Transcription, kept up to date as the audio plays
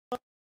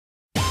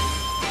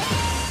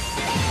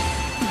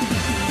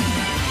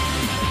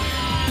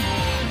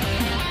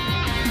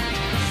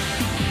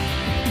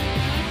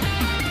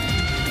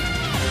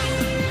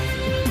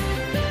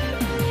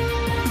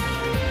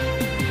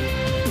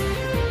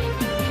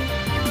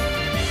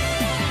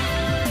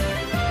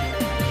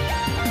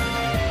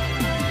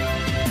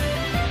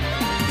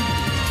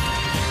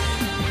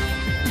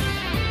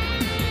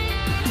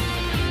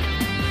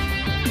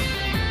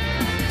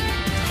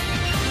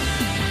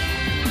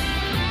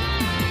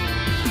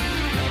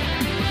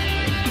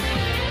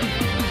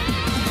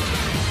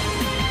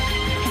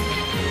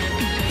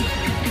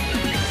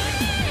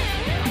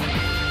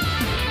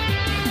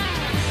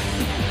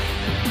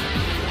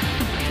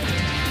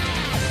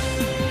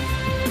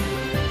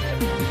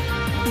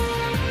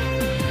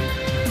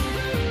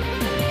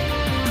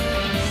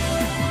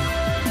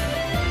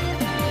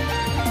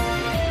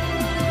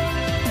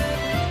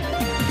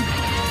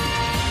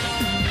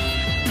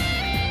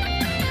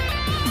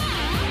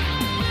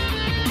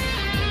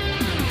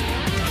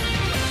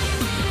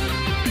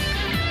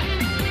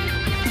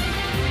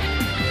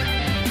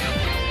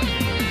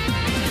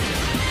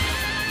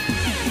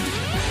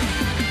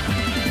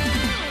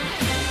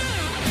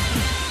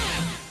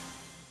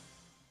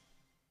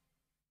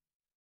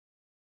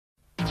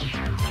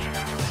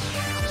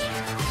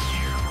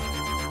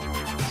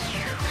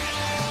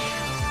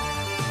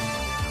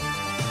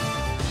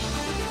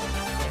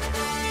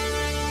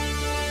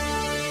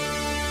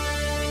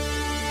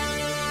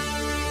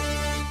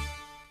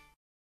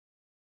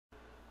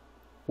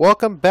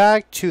Welcome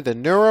back to the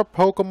NURA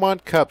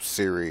Pokemon Cup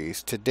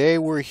series. Today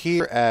we're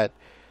here at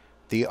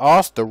the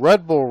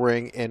Red Bull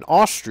Ring in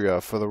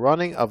Austria for the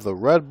running of the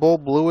Red Bull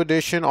Blue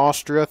Edition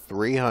Austria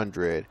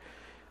 300.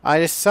 I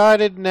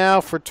decided now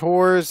for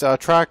tours,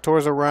 track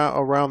tours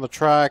around the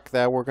track,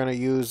 that we're going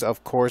to use,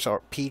 of course,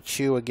 our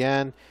Pichu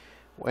again.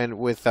 And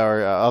with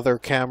our other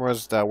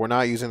cameras, we're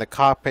not using the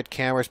cockpit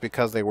cameras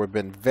because they were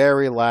been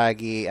very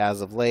laggy as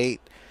of late.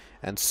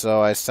 And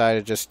so I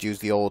decided to just use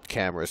the old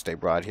cameras they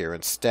brought here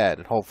instead.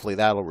 And hopefully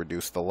that'll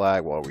reduce the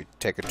lag while we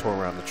take a tour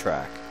around the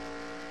track.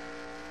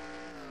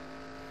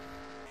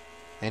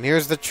 And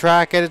here's the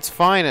track at its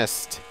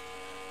finest.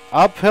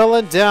 Uphill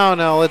and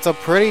downhill. It's a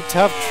pretty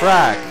tough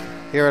track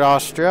here at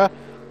Austria.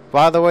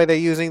 By the way, they're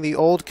using the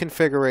old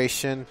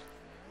configuration.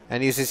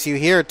 And as you see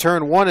here,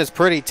 turn 1 is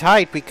pretty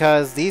tight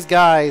because these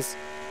guys,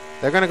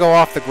 they're going to go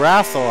off the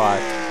grass a lot.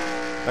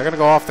 They're going to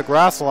go off the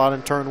grass a lot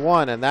in turn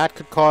 1. And that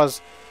could cause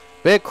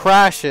big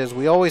crashes.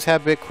 We always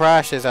have big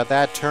crashes at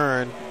that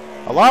turn.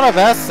 A lot of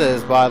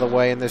S's, by the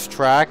way, in this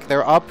track.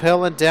 They're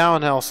uphill and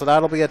downhill, so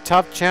that'll be a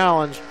tough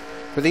challenge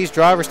for these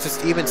drivers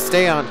to even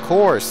stay on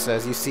course.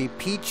 As you see,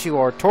 Pichu,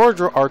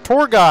 our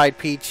tour guide,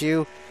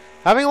 Pichu,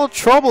 having a little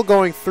trouble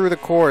going through the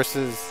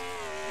courses.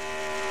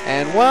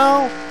 And,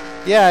 well,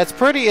 yeah,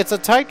 it's a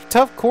tight,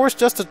 tough course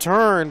just to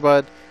turn,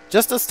 but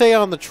just to stay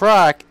on the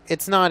track,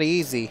 it's not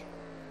easy.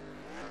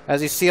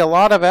 As you see, a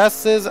lot of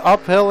S's,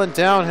 uphill and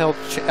downhill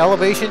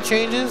elevation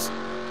changes.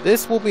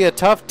 This will be a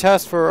tough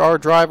test for our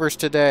drivers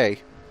today.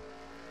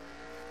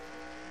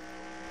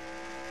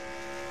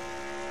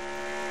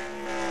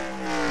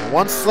 And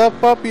one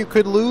slip up, you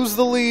could lose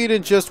the lead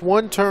in just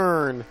one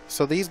turn.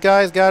 So these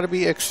guys got to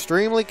be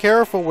extremely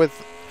careful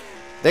with.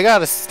 They got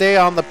to stay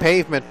on the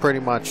pavement pretty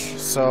much,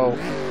 so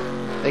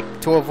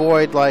to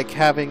avoid like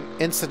having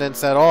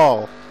incidents at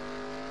all.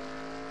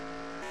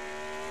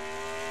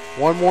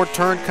 One more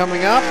turn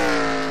coming up.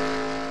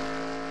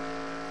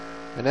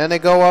 And then they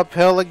go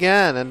uphill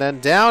again. And then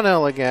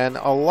downhill again.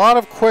 A lot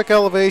of quick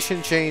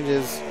elevation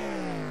changes.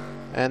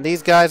 And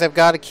these guys have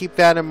got to keep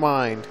that in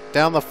mind.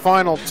 Down the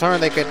final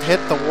turn, they could hit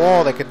the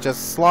wall. They could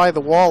just slide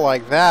the wall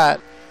like that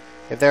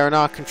if they are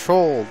not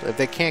controlled. If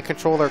they can't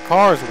control their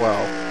cars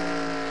well.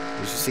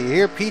 As you see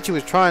here, Pichu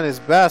is trying his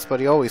best, but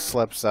he always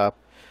slips up.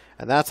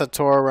 And that's a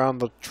tour around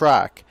the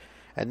track.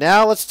 And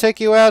now let's take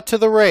you out to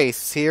the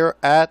race here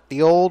at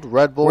the old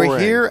Red Bull Ring. We're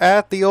here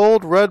at the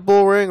old Red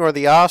Bull Ring, or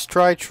the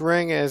Austria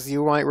Ring as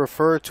you might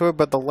refer to it,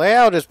 but the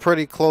layout is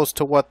pretty close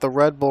to what the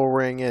Red Bull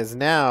Ring is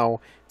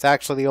now. It's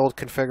actually the old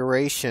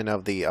configuration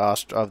of the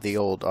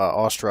old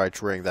Austria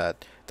Ring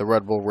that the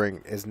Red Bull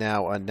Ring is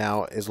now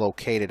is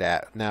located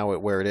at,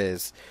 where it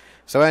is.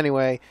 So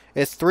anyway,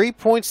 it's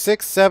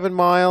 3.67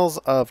 miles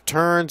of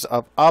turns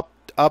of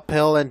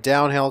uphill and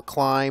downhill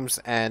climbs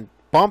and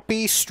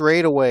bumpy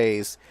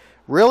straightaways.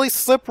 Really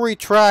slippery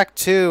track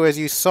too, as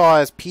you saw,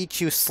 as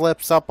Pichu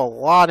slips up a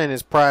lot in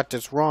his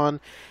practice run.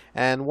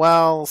 And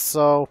well,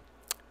 so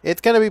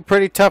it's going to be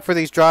pretty tough for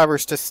these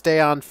drivers to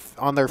stay on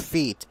their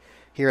feet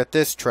here at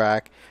this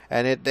track.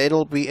 And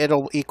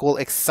it'll equal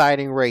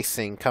exciting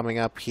racing coming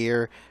up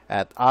here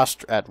at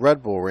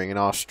Red Bull Ring in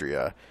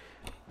Austria.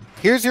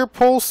 Here's your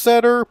pole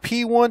setter.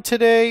 P1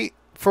 today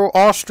for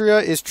Austria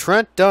is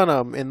Trent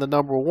Dunham in the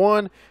number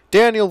 1.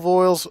 Daniel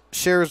Voiles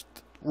shares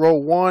row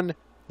 1.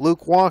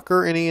 Luke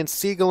Walker and Ian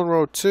Siegel in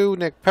row 2,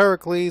 Nick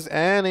Pericles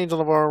and Angel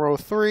Navarro in row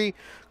 3,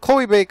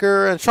 Chloe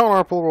Baker and Sean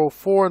Arple row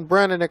 4, and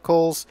Brandon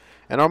Nichols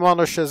and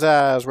Armando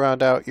Shazaz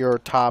round out your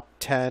top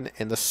 10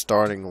 in the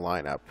starting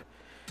lineup.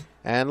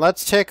 And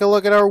let's take a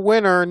look at our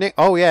winner. Nick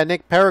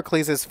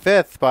Pericles is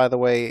 5th, by the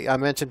way. I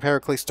mentioned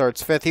Pericles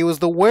starts 5th. He was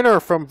the winner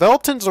from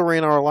Velton's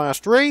Arena, our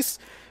last race,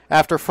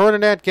 after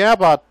Ferdinand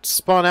Gabot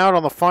spun out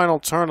on the final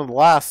turn of the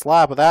last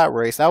lap of that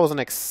race. That was an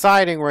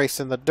exciting race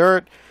in the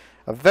dirt.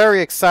 A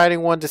very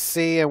exciting one to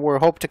see, and we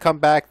hope to come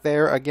back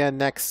there again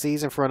next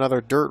season for another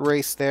dirt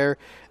race there.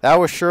 That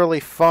was surely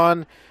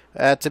fun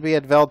to be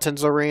at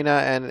Velton's Arena,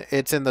 and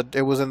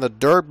it was in the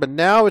dirt, but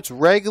now it's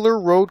regular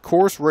road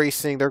course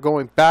racing. They're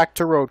going back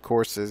to road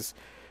courses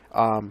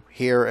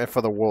here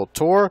for the World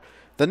Tour.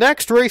 The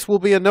next race will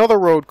be another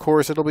road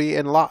course. It'll be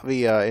in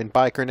Latvia, in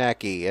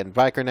Bikerneki, and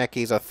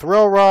Bikerneki is a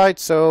thrill ride,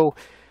 so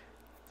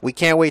we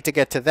can't wait to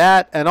get to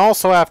that. And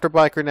also after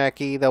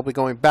Bikerneki, they'll be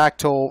going back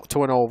to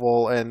an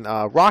oval in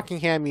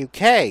Rockingham,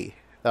 UK.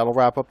 That'll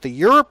wrap up the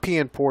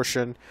European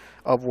portion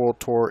of World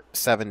Tour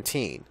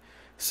 17.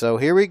 So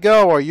here we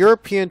go. Our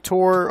European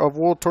tour of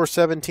World Tour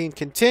 17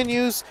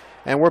 continues.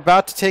 And we're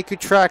about to take you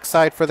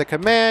trackside for the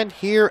command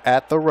here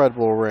at the Red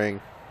Bull Ring.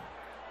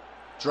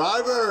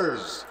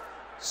 Drivers,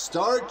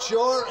 start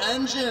your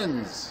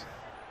engines.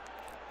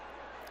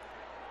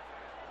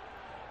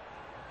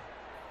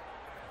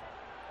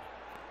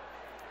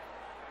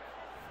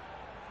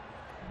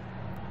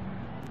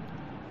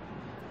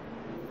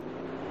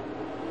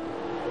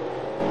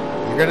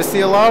 You're going to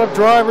see a lot of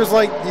drivers,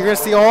 you're going to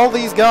see all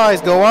these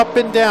guys go up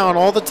and down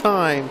all the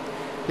time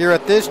here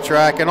at this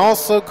track, and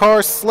also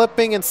cars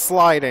slipping and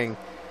sliding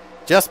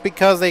just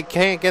because they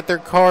can't get their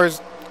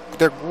cars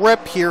their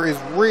grip here is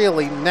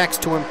really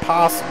next to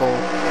impossible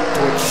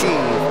to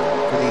achieve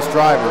for these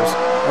drivers.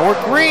 And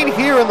we're green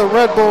here in the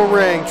Red Bull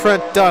Ring.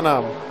 Trent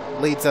Dunham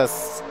leads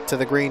us to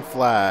the green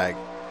flag.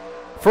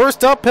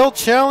 First uphill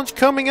challenge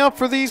coming up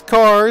for these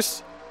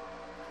cars.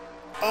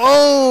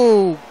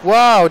 Oh,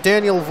 wow,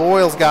 Daniel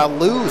Voiles got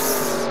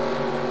loose.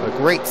 A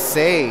great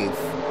save.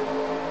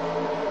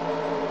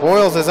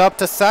 Voiles is up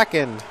to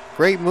second.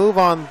 Great move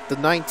on the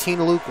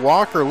 19 Luke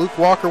Walker. Luke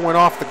Walker went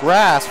off the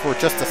grass for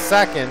just a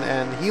second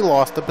and he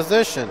lost the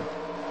position.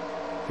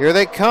 Here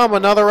they come,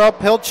 another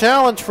uphill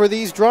challenge for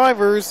these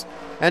drivers.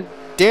 And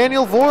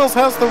Daniel Voiles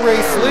has the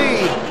race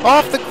lead.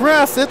 Off the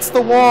grass, it's the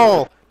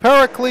wall.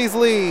 Pericles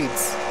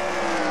leads.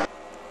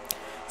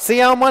 See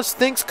how much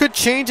things could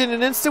change in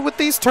an instant with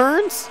these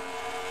turns?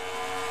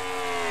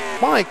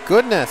 My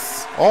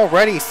goodness.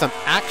 Already some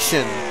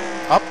action.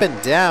 Up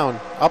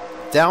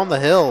down the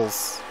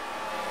hills.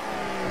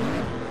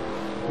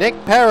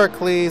 Nick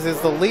Pericles is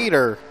the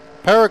leader.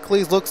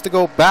 Pericles looks to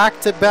go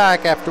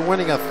back-to-back after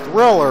winning a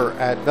thriller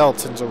at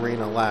Velton's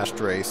Arena last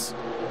race.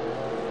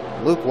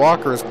 Luke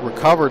Walker has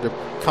recovered to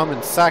come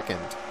in second.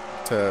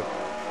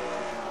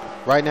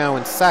 Right now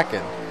in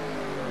second.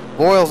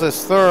 Voiles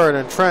is third,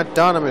 and Trent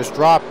Dunham has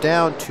dropped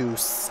down to,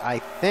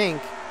 I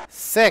think,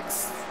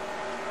 sixth.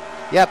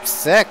 Yep,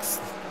 sixth.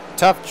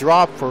 Tough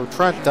drop for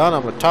Trent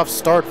Dunham. A tough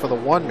start for the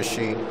one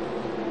machine.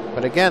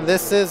 But again,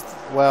 this is,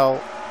 well,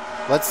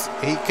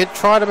 he could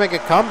try to make a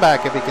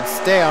comeback if he can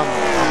stay on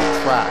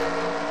the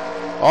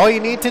track. All you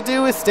need to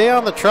do is stay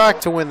on the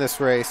track to win this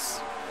race.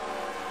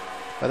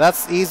 But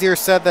that's easier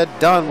said than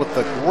done with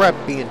the grip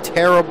being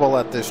terrible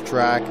at this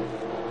track.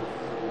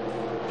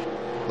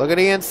 Look at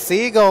Ian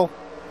Siegel.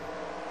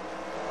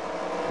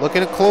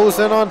 Looking to close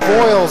in on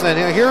Voiles,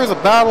 and here's a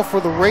battle for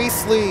the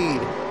race lead.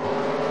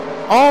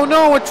 Oh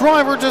no, a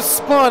driver just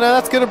spun, and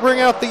that's going to bring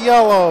out the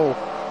yellow.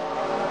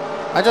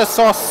 I just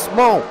saw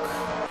smoke.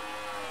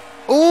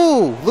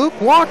 Ooh, Luke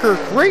Walker,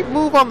 great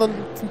move on the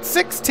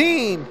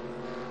 16.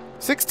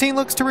 16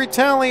 looks to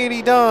retaliate,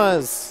 he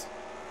does.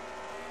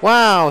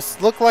 Wow,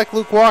 looked like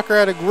Luke Walker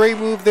had a great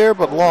move there,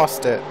 but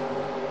lost it.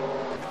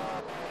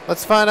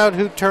 Let's find out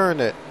who turned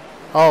it.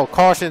 Oh,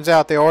 caution's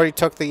out. They already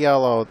took the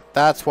yellow.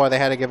 That's why they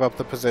had to give up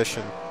the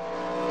position.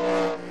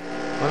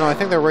 Oh no, I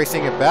think they're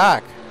racing it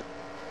back.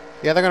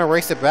 Yeah, they're going to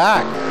race it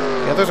back.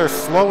 The others are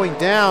slowing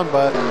down,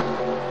 but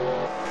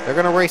they're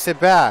going to race it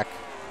back.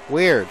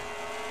 Weird.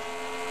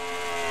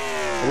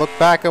 Look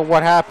back at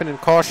what happened in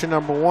caution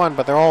number 1,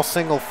 but they're all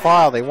single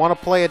file. They want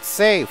to play it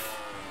safe.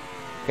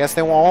 Guess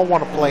they all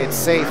want to play it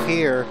safe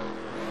here.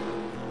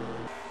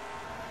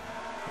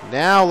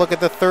 Now look at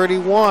the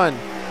 31.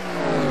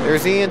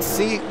 There's Ian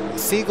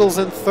Siegel's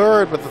in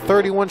third, but the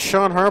 31,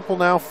 Sean Harple,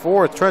 now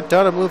fourth. Trent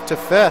Dunham moved to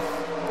fifth.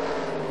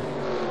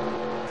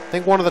 I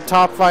think one of the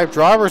top 5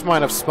 drivers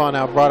might have spun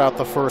out, brought out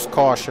the first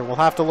caution. We'll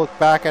have to look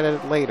back at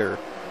it later.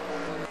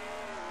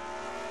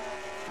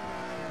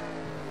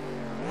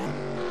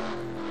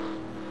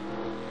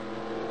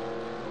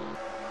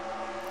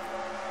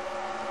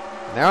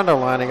 Now they're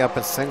lining up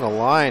in single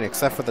line,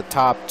 except for the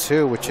top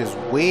 2, which is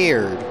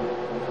weird.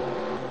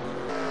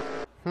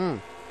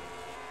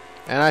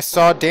 And I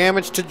saw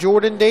damage to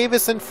Jordan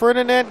Davis and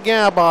Ferdinand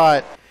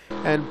Gabot.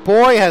 And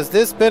boy, has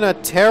this been a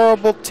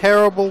terrible,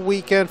 terrible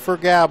weekend for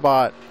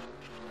Gabot.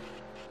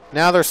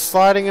 Now they're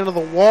sliding into the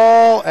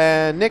wall,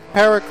 and Nick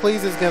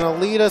Pericles is going to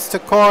lead us to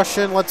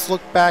caution. Let's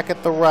look back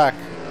at the wreck.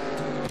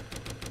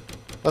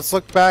 Let's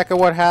look back at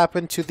what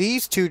happened to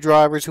these two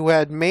drivers who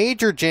had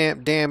major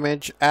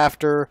damage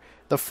after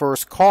the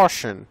first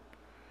caution.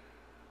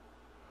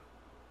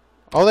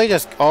 Oh, they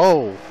just...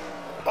 Oh,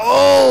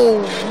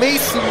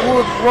 Mason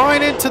Wood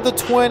right into the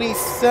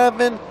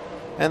 27,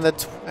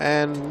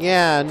 and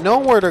yeah,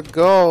 nowhere to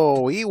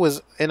go. He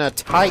was in a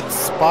tight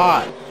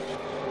spot,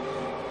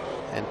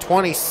 and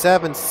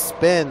 27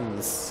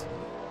 spins.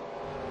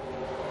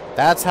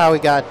 That's how he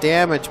got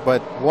damaged.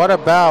 But what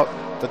about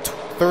the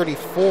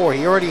 34?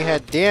 He already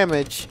had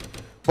damage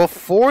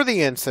before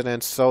the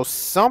incident, so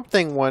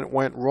something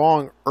went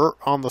wrong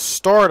on the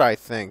start, I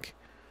think.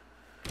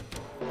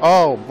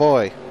 Oh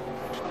boy.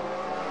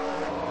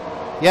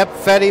 Yep,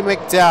 Fetty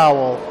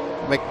McDowell.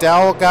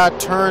 McDowell got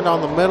turned on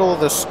the middle of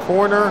this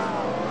corner,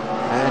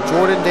 and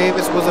Jordan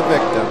Davis was a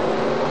victim.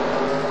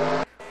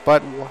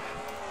 But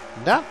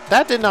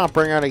that did not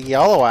bring out a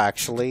yellow,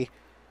 actually.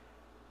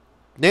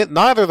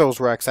 Neither of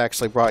those wrecks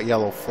actually brought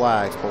yellow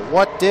flags. But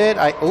what did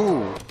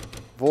Ooh,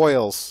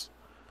 Voiles.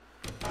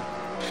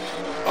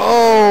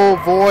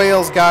 Oh,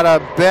 Voiles got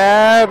a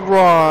bad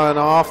run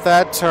off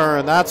that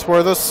turn. That's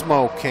where the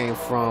smoke came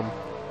from.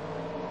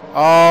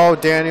 Oh,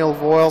 Daniel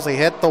Voiles, he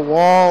hit the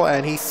wall,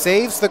 and he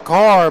saves the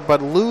car,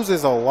 but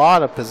loses a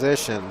lot of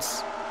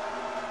positions.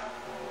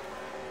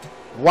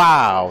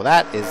 Wow,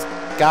 that is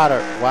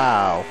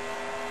wow.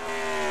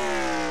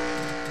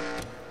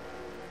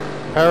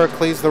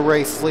 Pericles, the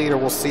race leader.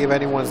 We'll see if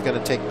anyone's going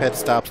to take pit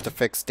stops to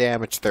fix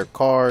damage to their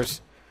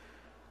cars.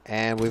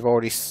 And we've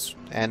already...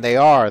 And they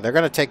are. They're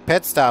going to take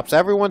pit stops.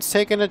 Everyone's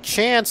taking a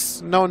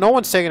chance. No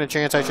one's taking a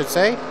chance, I should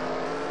say.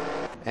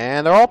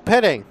 And they're all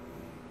pitting.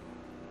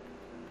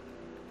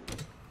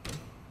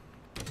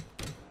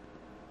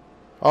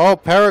 Oh,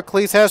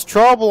 Pericles has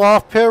trouble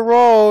off pit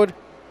road.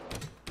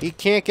 He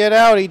can't get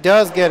out. He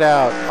does get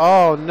out.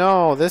 Oh,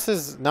 no. This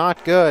is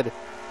not good.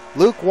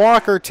 Luke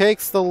Walker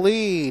takes the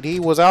lead. He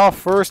was out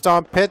first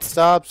on pit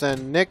stops,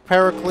 and Nick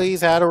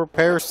Pericles had to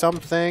repair some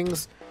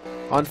things,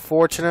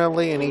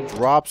 unfortunately, and he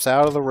drops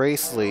out of the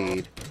race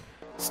lead.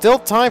 Still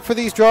time for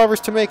these drivers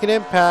to make an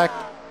impact.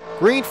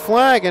 Green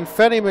flag, and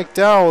Fetty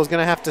McDowell is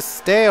going to have to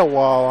stay a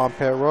while on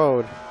pit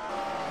road.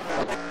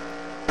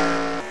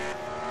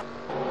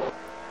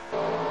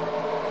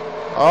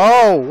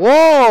 Oh,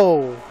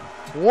 whoa!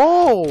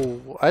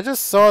 Whoa! I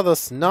just saw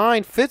this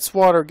 9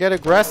 Fitzwater get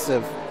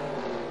aggressive.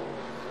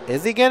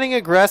 Is he getting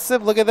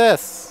aggressive? Look at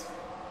this.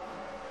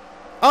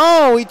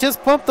 Oh, he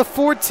just pumped the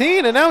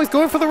 14, and now he's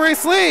going for the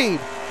race lead.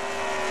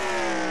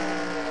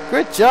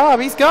 Good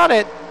job. He's got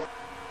it.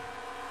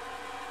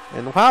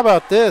 And how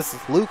about this?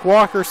 Luke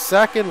Walker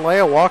second,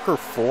 Leia Walker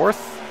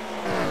fourth.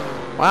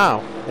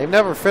 Wow. They've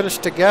never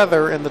finished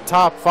together in the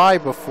top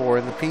 5 before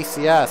in the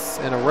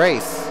PCS in a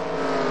race.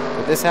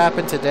 Did this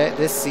happen today,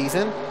 this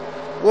season?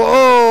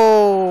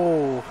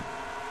 Whoa!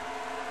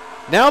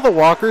 Now the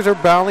Walkers are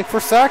battling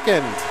for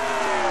second.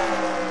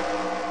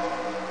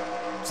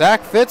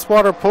 Zach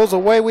Fitzwater pulls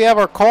away. We have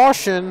our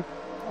caution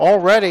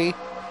already.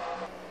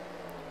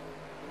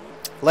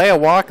 Leia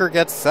Walker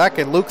gets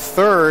second. Luke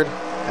third.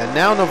 And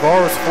now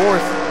Navarro's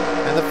fourth.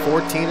 And the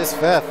 14 is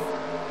fifth.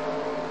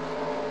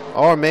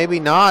 Or maybe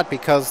not,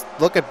 because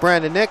look at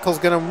Brandon Nichols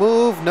going to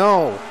move.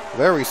 No.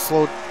 Very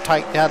slow,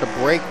 tight. Had to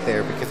brake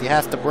there because he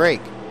has to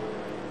brake.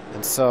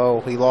 And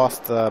so he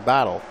lost the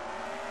battle.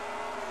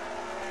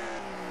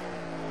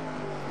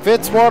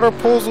 Fitzwater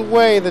pulls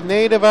away. The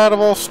native out of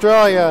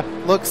Australia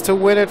looks to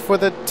win it for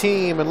the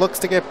team and looks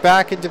to get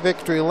back into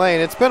victory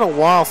lane. It's been a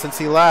while since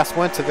he last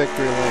went to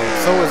victory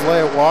lane. So is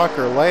Leia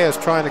Walker. Leia's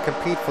trying to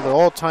compete for the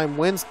all-time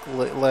wins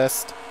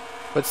list,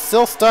 but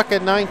still stuck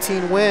at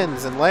 19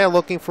 wins. And Leia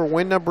looking for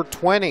win number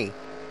 20.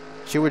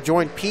 She would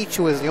join Peach,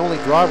 who is the only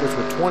drivers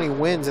with 20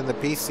 wins in the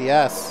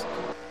PCS.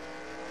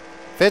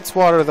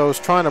 Fitzwater, though, is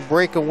trying to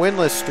break a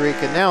winless streak,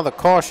 and now the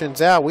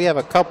caution's out. We have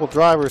a couple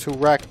drivers who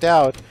wrecked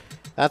out.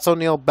 That's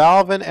O'Neal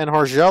Balvin and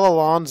Hargel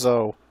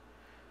Alonso.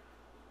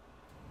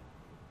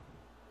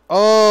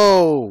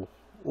 Oh,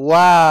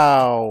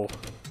 wow.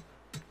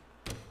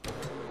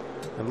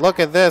 And look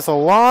at this.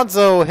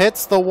 Alonso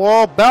hits the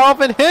wall.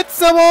 Balvin hits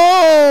him.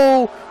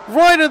 Oh,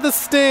 right in the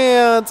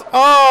stands.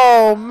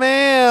 Oh,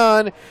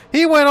 man.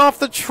 He went off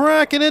the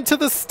track and into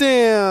the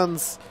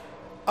stands.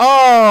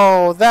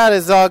 Oh, that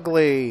is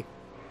ugly.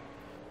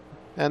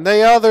 And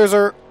the others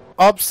are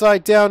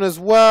upside down as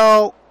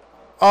well.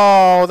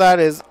 Oh, that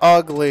is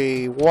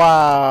ugly.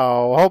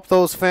 Wow. Hope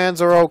those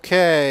fans are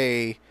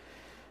okay.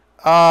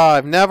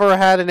 I've never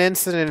had an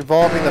incident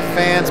involving the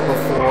fans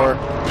before.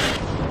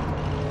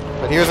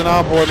 But here's an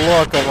onboard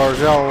look of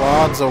Hargel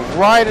Alonso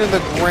right in the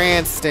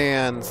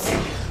grandstands.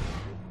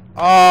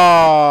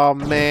 Oh,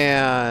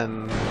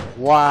 man.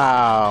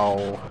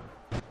 Wow.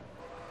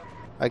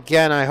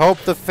 Again, I hope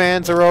the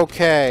fans are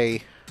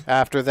okay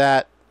after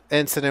that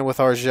incident with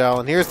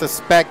Hargel. And here's the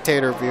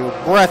spectator view.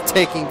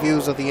 Breathtaking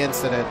views of the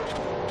incident.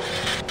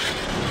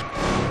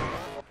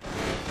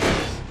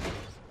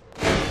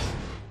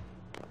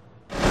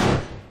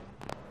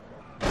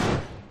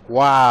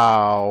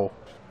 Wow.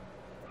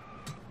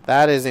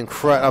 That is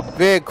incredible. A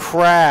big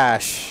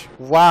crash.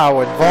 Wow,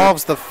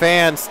 involves the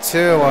fans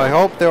too. I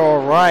hope they're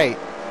alright.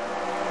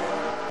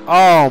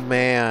 Oh,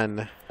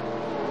 man.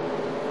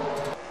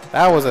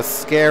 That was a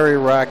scary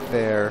wreck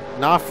there.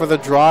 Not for the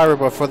driver,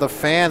 but for the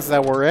fans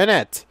that were in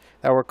it.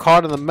 That were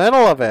caught in the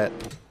middle of it.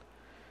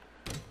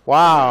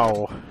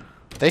 Wow.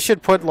 They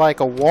should put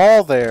like a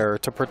wall there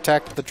to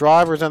protect the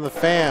drivers and the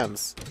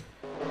fans.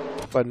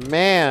 But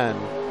man,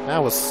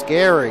 that was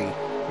scary.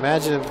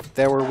 Imagine if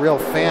there were real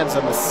fans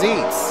in the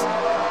seats.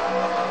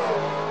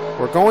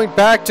 We're going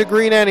back to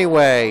green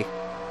anyway.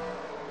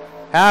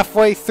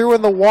 Halfway through,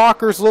 and the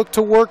Walkers look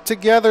to work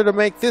together to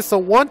make this a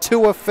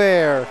 1-2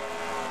 affair.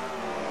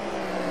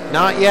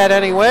 Not yet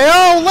anyway.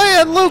 Oh,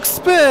 Leia and Luke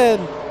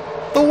spin.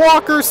 The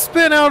Walkers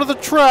spin out of the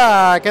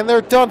track, and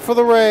they're done for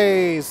the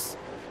race.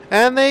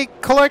 And they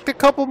collect a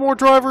couple more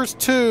drivers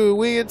too.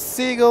 Weed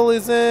Siegel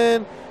is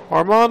in.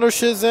 Armando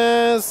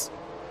Chazaz.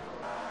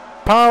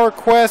 Power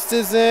Quest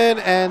is in,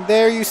 and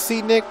there you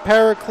see Nick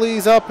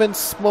Pericles up in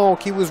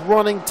smoke. He was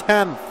running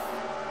 10th.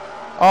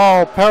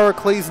 Oh,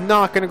 Pericles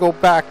not going to go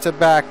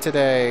back-to-back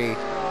today.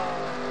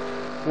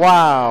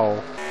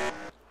 Wow.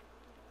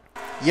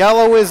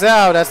 Yellow is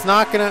out. That's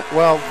not going to...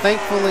 Well,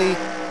 thankfully,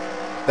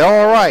 they're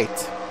all right.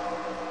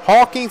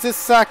 Hawkins is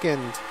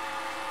second.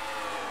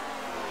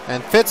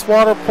 And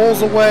Fitzwater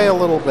pulls away a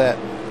little bit.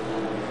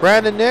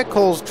 Brandon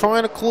Nichols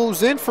trying to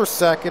close in for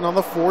second on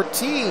the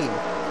 14.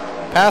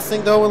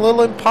 Passing, though, a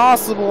little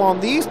impossible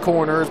on these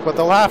corners, but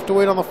they'll have to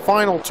wait on the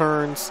final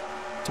turns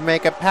to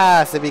make a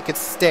pass if he could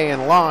stay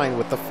in line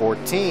with the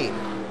 14.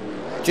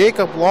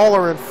 Jacob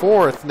Lawler in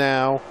fourth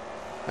now.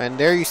 And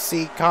there you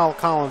see Kyle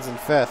Collins in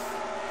fifth.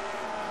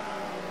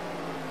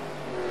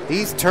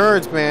 These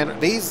turns, man,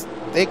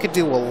 they could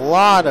do a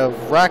lot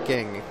of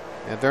wrecking.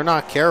 If they're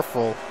not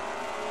careful,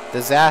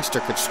 disaster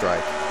could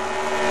strike.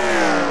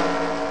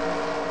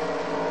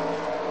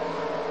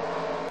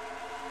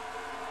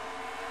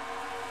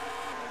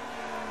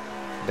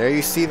 There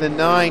you see the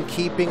 9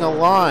 keeping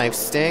alive,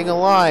 staying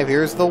alive.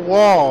 Here's the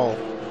wall.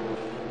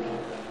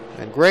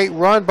 And great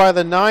run by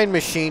the 9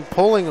 machine,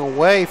 pulling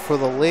away for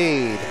the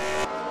lead.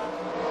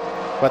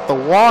 But the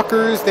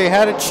Walkers, they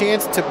had a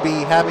chance to be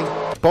having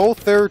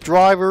both their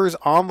drivers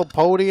on the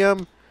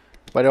podium,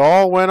 but it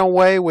all went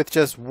away with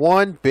just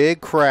one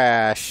big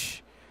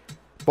crash.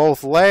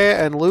 Both Leia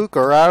and Luke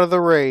are out of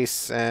the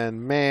race,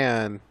 and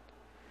man,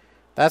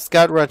 that's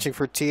gut-wrenching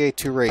for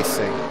TA2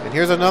 Racing. And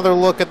here's another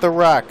look at the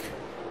wreck.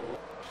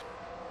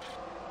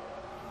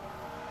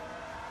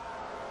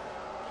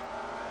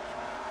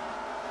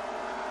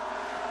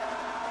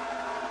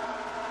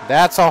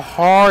 That's a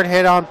hard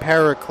hit on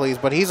Pericles,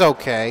 but he's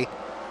okay.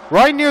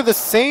 Right near the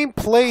same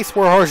place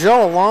where Jorge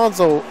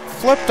Alonso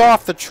flipped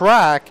off the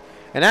track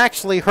and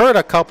actually hurt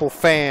a couple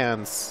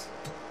fans.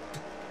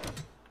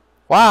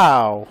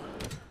 Wow.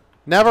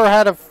 Never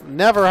had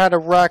a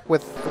wreck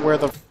with where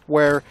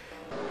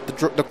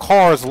the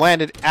cars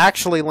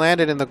actually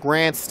landed in the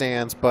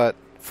grandstands, but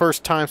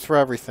first times for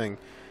everything.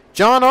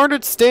 John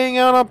Arnott staying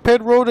out on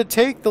pit road to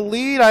take the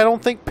lead. I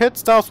don't think pit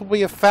stops will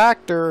be a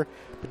factor.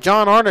 But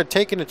John Arnott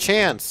taking a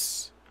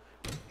chance.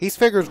 He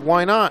figures,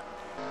 why not?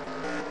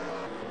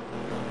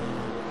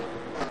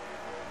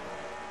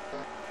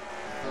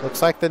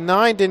 Looks like the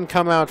 9 didn't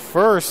come out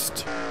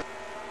first.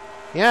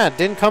 Yeah, it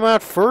didn't come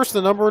out first,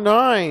 the number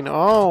 9.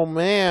 Oh,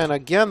 man.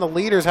 Again, the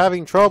leader's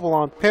having trouble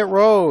on pit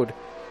road.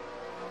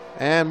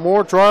 And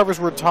more drivers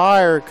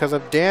retired because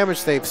of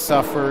damage they've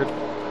suffered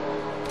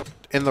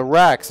in the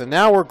wrecks. And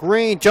now we're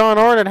green. John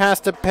Arnott has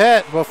to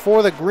pit.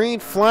 Before the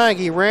green flag,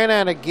 he ran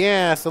out of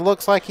gas. It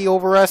looks like he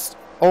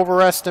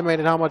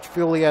overestimated how much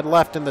fuel he had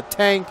left in the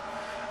tank.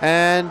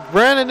 And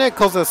Brandon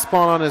Nichols has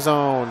spun on his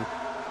own.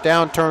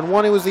 Down turn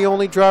 1, he was the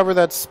only driver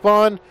that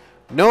spun.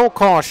 No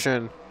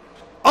caution.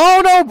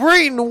 Oh no,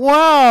 Breton!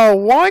 Wow!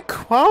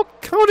 How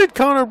did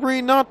Connor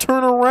Breton not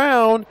turn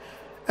around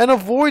and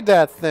avoid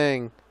that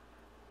thing?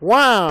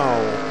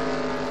 Wow!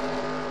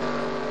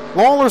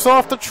 Lawler's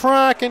off the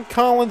track, and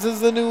Collins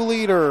is the new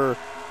leader.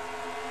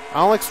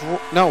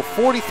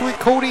 43,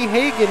 Cody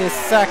Hagan is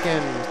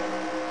second.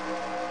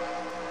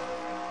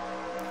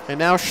 And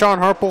now Sean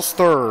Harple's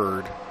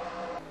third.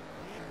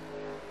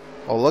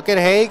 Oh, look at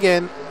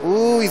Hagan.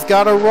 Ooh, he's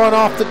got to run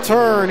off the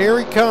turn. Here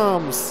he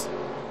comes.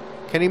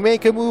 Can he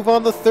make a move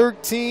on the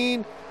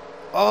 13?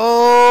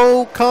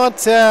 Oh,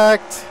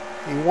 contact.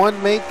 He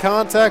made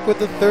contact with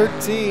the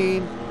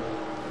 13.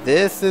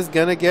 This is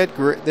gonna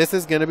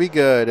be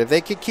good. If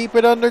they could keep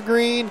it under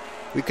green,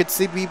 we could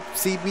see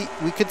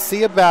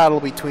a battle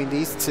between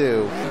these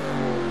two.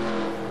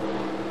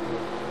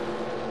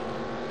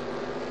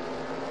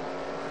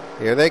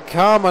 Here they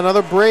come,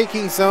 another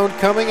braking zone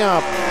coming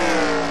up.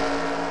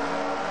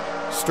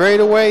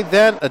 Straightaway,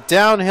 then a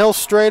downhill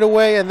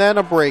straightaway, and then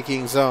a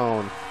braking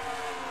zone.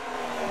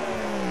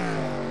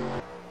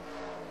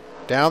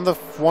 Down the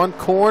one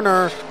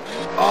corner.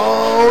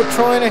 Oh,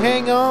 trying to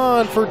hang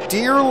on for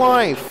dear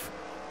life.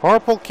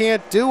 Harple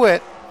can't do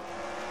it.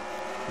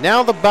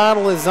 Now the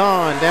battle is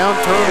on. Down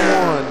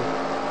turn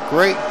 1.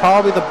 Great,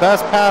 probably the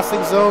best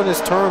passing zone is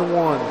turn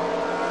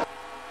 1.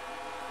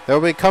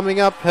 They'll be coming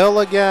uphill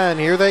again.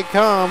 Here they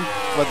come.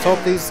 Let's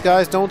hope these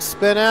guys don't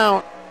spin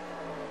out.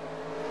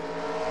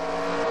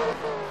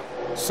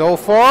 So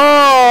far,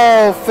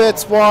 oh,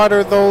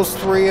 Fitzwater, those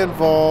 3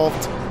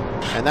 involved.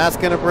 And that's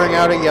going to bring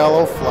out a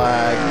yellow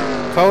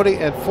flag. Cody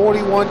and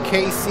 41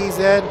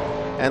 KCZ.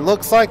 And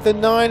looks like the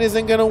 9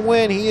 isn't going to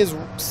win. He is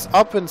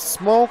up in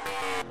smoke.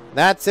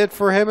 That's it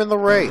for him in the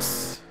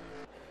race.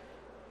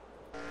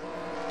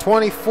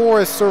 24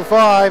 has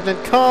survived.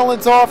 And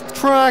Collins off the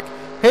track.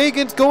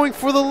 Hagan's going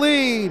for the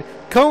lead.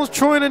 Combs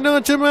trying to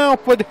nudge him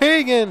out. But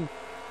Hagan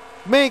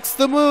makes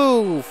the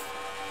move.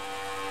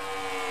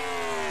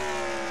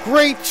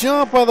 Great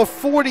jump by the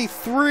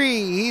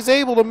 43. He's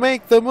able to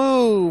make the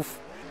move.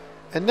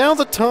 And now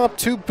the top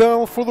 2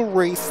 battle for the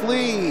race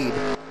lead.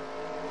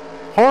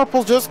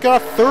 Harple just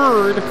got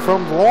 3rd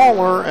from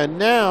Lawler, and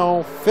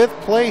now 5th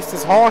place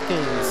is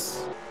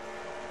Hawkins.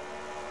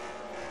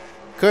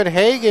 Could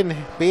Hagan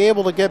be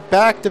able to get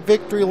back to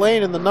victory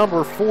lane in the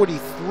number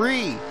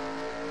 43?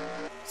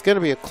 It's going to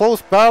be a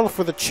close battle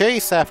for the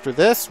chase after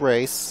this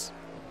race.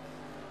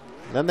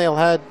 Then they'll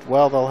head to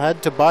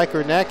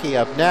Biker Necky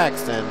up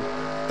next, and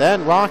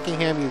then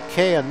Rockingham, UK,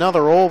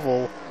 another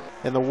oval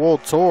in the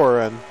World Tour,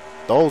 and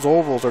those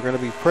ovals are going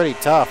to be pretty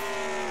tough.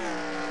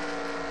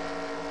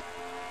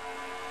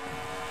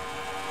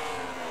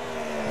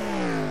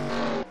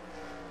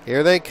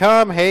 Here they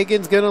come.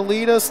 Hagan's going to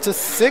lead us to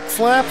 6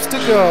 laps to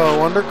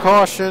go under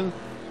caution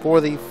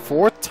for the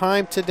 4th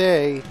time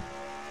today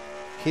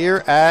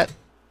here at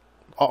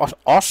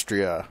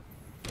Austria.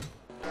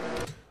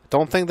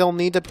 Don't think they'll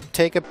need to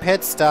take a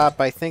pit stop.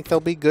 I think they'll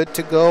be good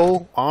to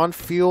go on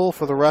fuel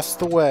for the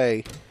rest of the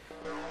way.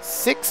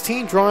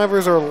 16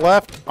 drivers are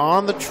left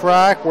on the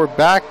track. We're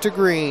back to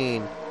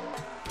green.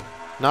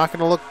 Not going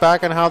to look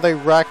back on how they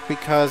wrecked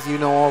because you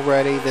know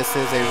already this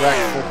is a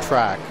wreckful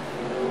track.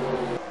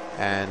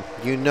 And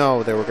you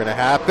know they were going to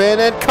happen.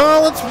 And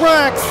Collins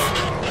wrecks!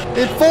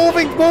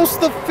 Involving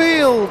most of the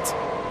field!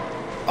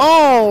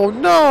 Oh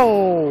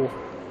no!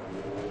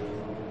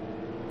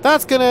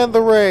 That's going to end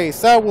the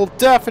race. That will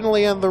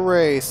definitely end the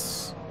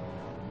race.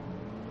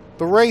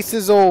 The race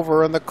is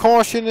over and the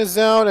caution is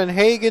out and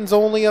Hagan's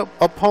only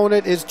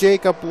opponent is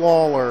Jacob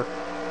Lawler.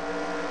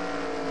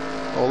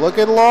 Oh, look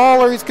at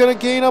Lawler. He's going to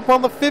gain up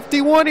on the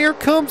 51. Here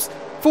comes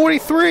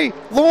 43.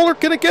 Lawler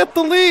going to get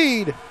the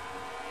lead.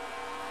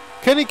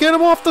 Can he get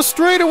him off the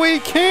straightaway? He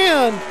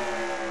can.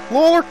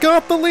 Lawler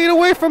got the lead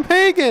away from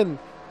Hagan.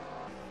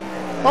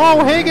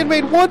 Oh, Hagan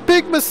made one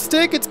big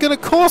mistake. It's going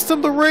to cost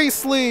him the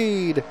race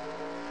lead.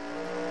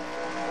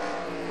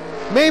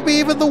 Maybe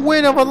even the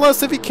win,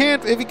 unless if he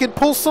can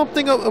pull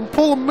something up and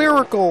pull a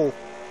miracle.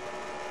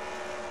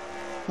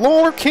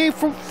 Lawler came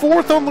from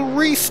 4th on the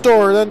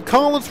restart, then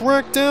Collins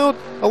wrecked out,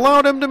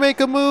 allowed him to make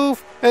a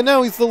move, and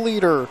now he's the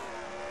leader.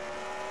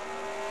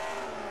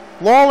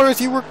 Lawler, as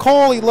you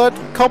recall, he led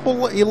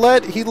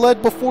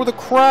before the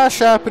crash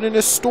happened in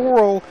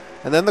Estoril,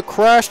 and then the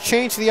crash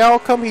changed the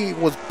outcome. He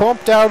was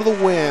bumped out of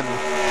the win.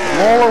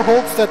 Lawler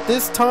hopes that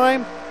this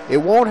time it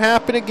won't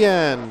happen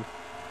again.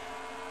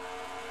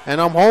 And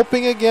I'm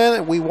hoping again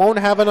that we won't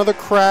have another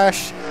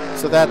crash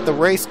so that the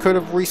race could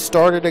have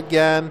restarted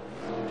again.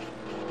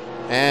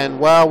 And,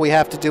 well, we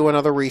have to do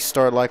another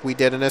restart like we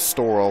did in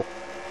Estoril.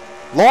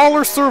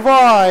 Lawler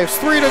survives.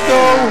 3 to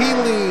go. He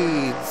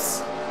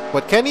leads.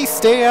 But can he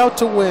stay out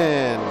to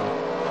win?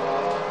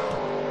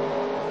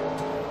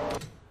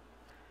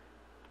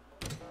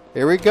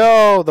 Here we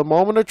go. The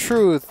moment of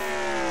truth.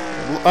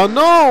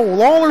 No!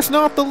 Lawler's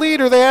not the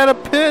leader. They had a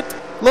pit.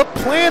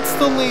 LaPlante's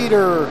the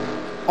leader.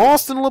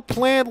 Austin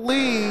LaPlante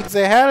leads.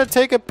 They had to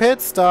take a pit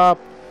stop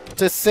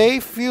to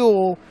save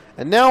fuel.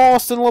 And now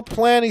Austin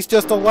LaPlante, he's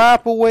just a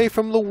lap away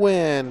from the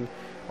win.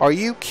 Are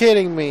you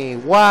kidding me?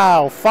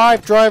 Wow,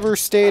 5 drivers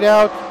stayed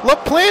out.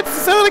 LaPlante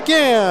is out of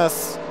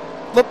gas.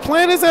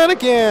 LaPlante is out of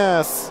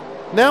gas.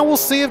 Now we'll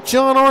see if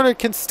John Arnott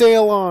can stay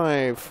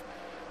alive.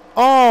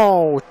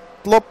 Oh,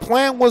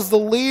 LaPlante was the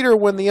leader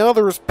when the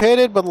others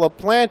pitted, but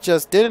LaPlante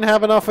just didn't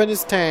have enough in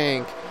his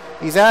tank.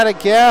 He's out of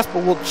gas,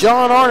 but will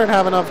John Arnott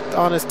have enough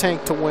on his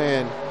tank to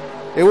win?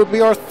 It would be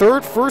our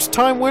 3rd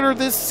first-time winner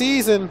this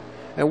season.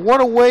 And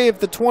what a way if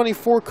the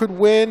 24 could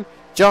win.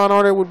 John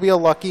Arnott would be a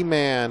lucky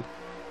man.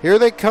 Here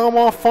they come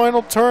off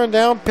final turn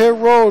down pit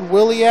road.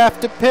 Will he have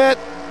to pit?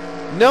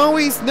 No,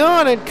 he's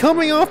not. And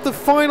coming off the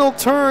final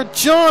turn,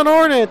 John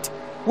Arnott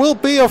will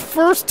be a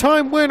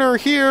first-time winner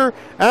here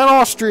at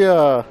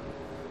Austria.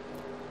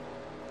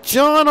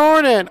 John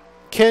Arnott,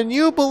 can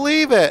you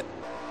believe it?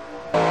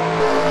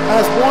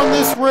 Has won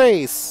this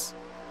race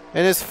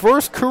and his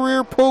first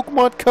career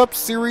Pokemon Cup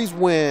Series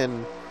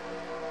win.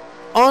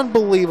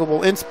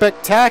 Unbelievable. In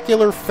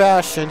spectacular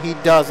fashion, he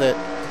does it.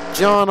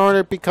 John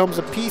Arnott becomes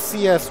a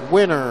PCS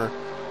winner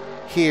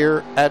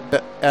here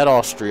at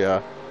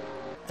Austria.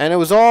 And it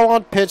was all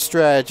on pit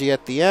strategy.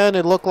 At the end,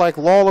 it looked like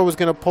Lawler was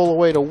going to pull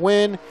away to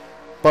win,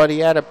 but he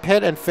had a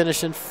pit and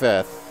finish in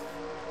 5th.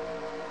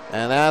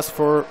 And as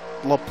for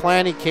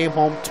LaPlante, he came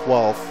home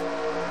 12th.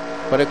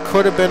 But it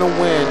could have been a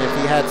win if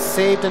he had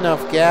saved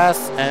enough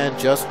gas and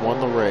just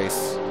won the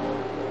race.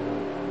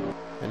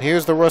 And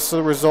here's the rest of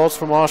the results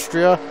from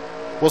Austria.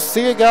 We'll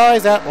see you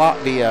guys at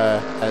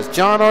Latvia as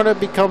John Arnott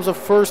becomes a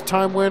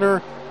first-time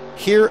winner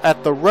here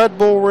at the Red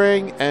Bull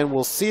Ring. And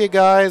we'll see you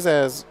guys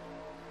as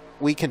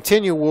we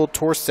continue World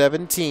Tour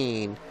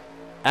 17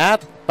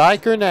 at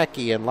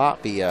Bikerneki in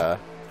Latvia.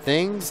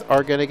 Things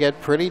are going to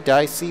get pretty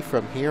dicey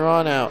from here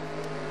on out.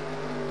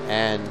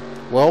 And,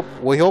 well,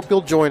 we hope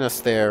you'll join us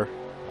there.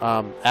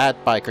 At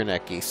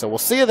Bikerneki. So we'll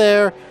see you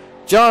there.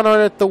 John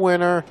Arnott, the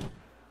winner,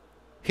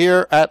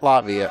 here at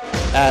Latvia,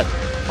 at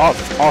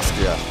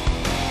Austria.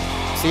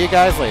 See you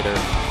guys later.